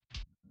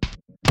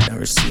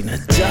Never seen a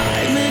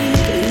diamond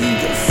in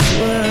the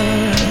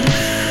flesh.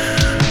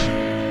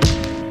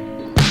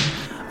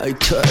 I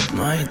cut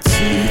my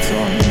teeth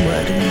on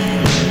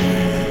wedding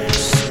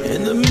rings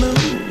in the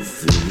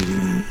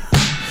movie,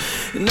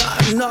 and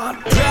I'm not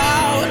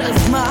proud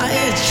of my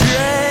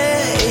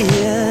dress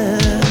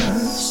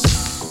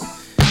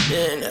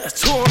in a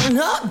torn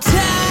up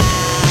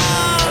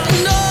town.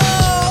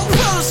 No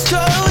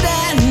postcode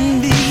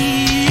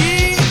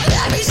envy.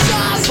 Every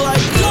song's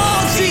like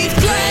gold teeth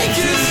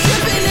breakers,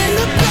 dripping in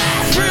the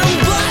bathroom,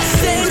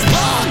 bloodstains,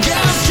 ball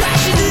gowns,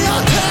 trash in the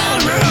hotel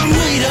room.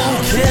 We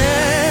don't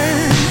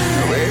care.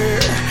 We're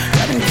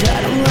driving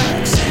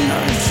Cadillacs in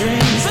our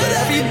dreams, but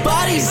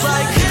everybody's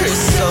like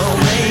crystal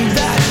laid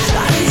back.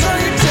 Diamonds on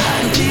your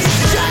timepiece,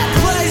 jet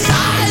plays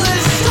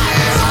eyeless,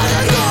 fire on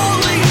the gold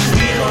leaf.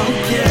 We don't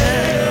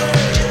care.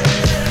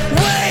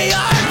 We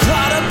are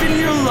caught up in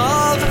your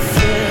love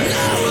affair.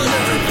 We'll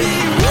never be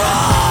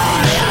royal.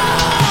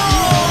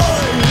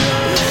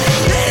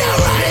 They don't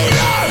run in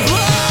our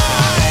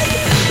blood.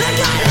 That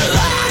kind of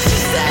last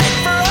is set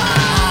for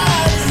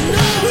us.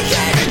 We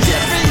gave a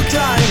different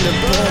kind of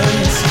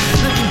buzz.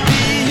 Let me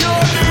be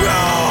your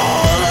ruler.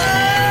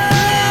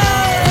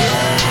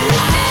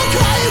 I'll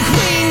call you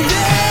Queen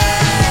Bee.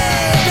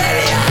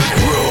 Baby, I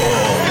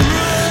rule.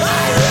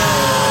 I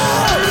rule.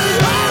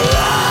 I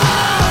rule.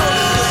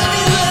 Let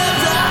me live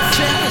that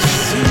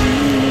fantasy.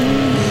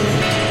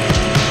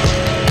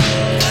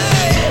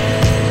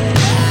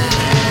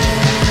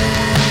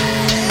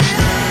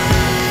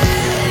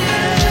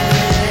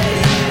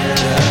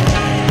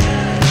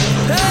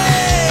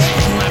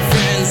 Hey, my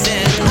friends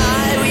and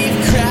I, we've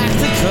cracked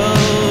the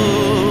code.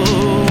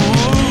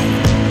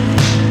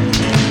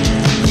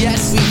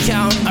 Yes, we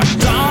count our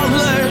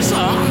dollars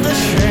on the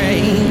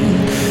train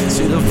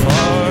to the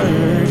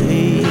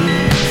party.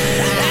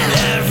 And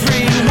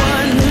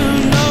everyone who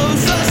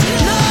knows us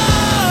knows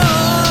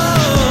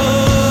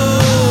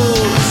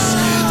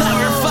that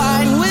we're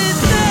fine with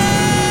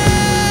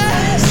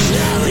this.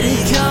 We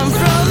come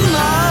from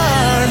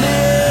Lorde.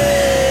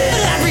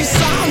 Every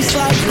song's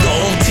like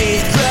gold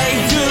teeth, gray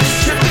goose,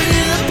 dripping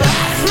in the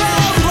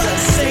bathroom,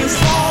 bloodstains,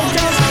 ball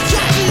gowns,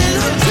 tracking in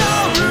the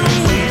hotel room.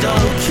 We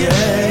don't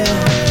care.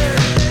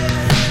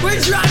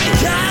 We're driving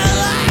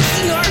Cadillacs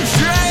in our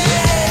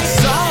dreams.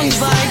 Songs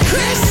like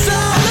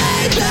crystal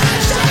laid back,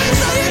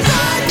 diamonds on your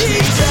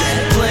timepiece, jet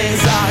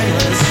planes,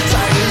 islands,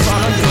 tigers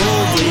on a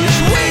gold leash.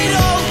 We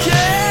don't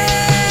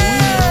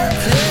care.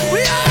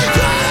 We are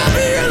caught up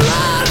in your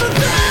love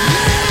affair.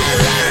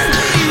 Let her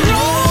be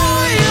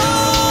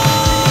royals.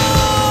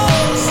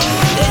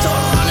 It's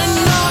all running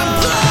in our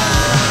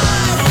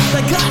blood.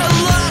 That kind of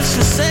love's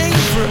just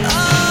ain't for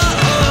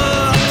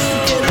us.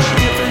 Get a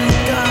different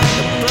kind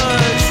of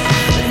buzz.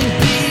 Let me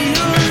be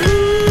your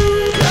ruler.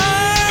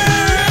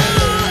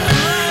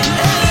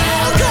 And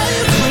I'll call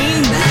you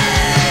Queen Bee.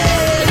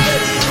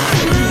 Baby, I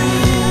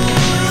rule.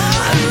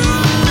 I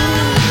rule.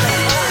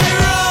 I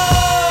rule.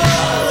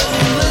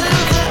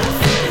 Live that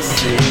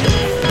fantasy.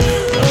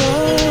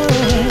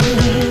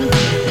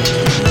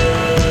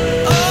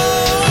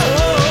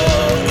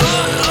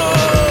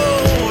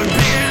 We're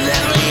bigger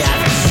than we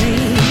ever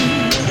seen,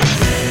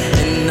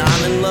 and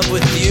I'm in love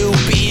with you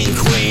being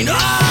queen.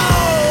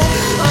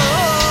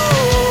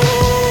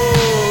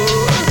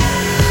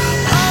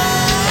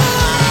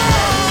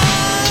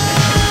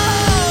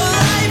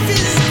 Life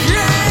is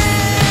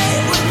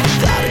great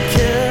without a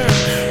care.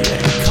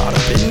 Getting caught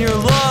up in your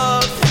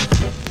love.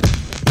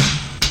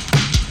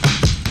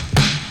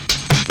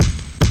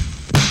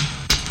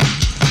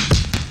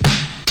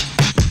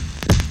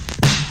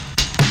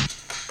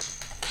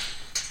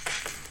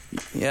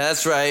 Yeah,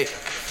 that's right.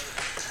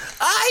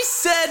 I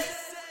said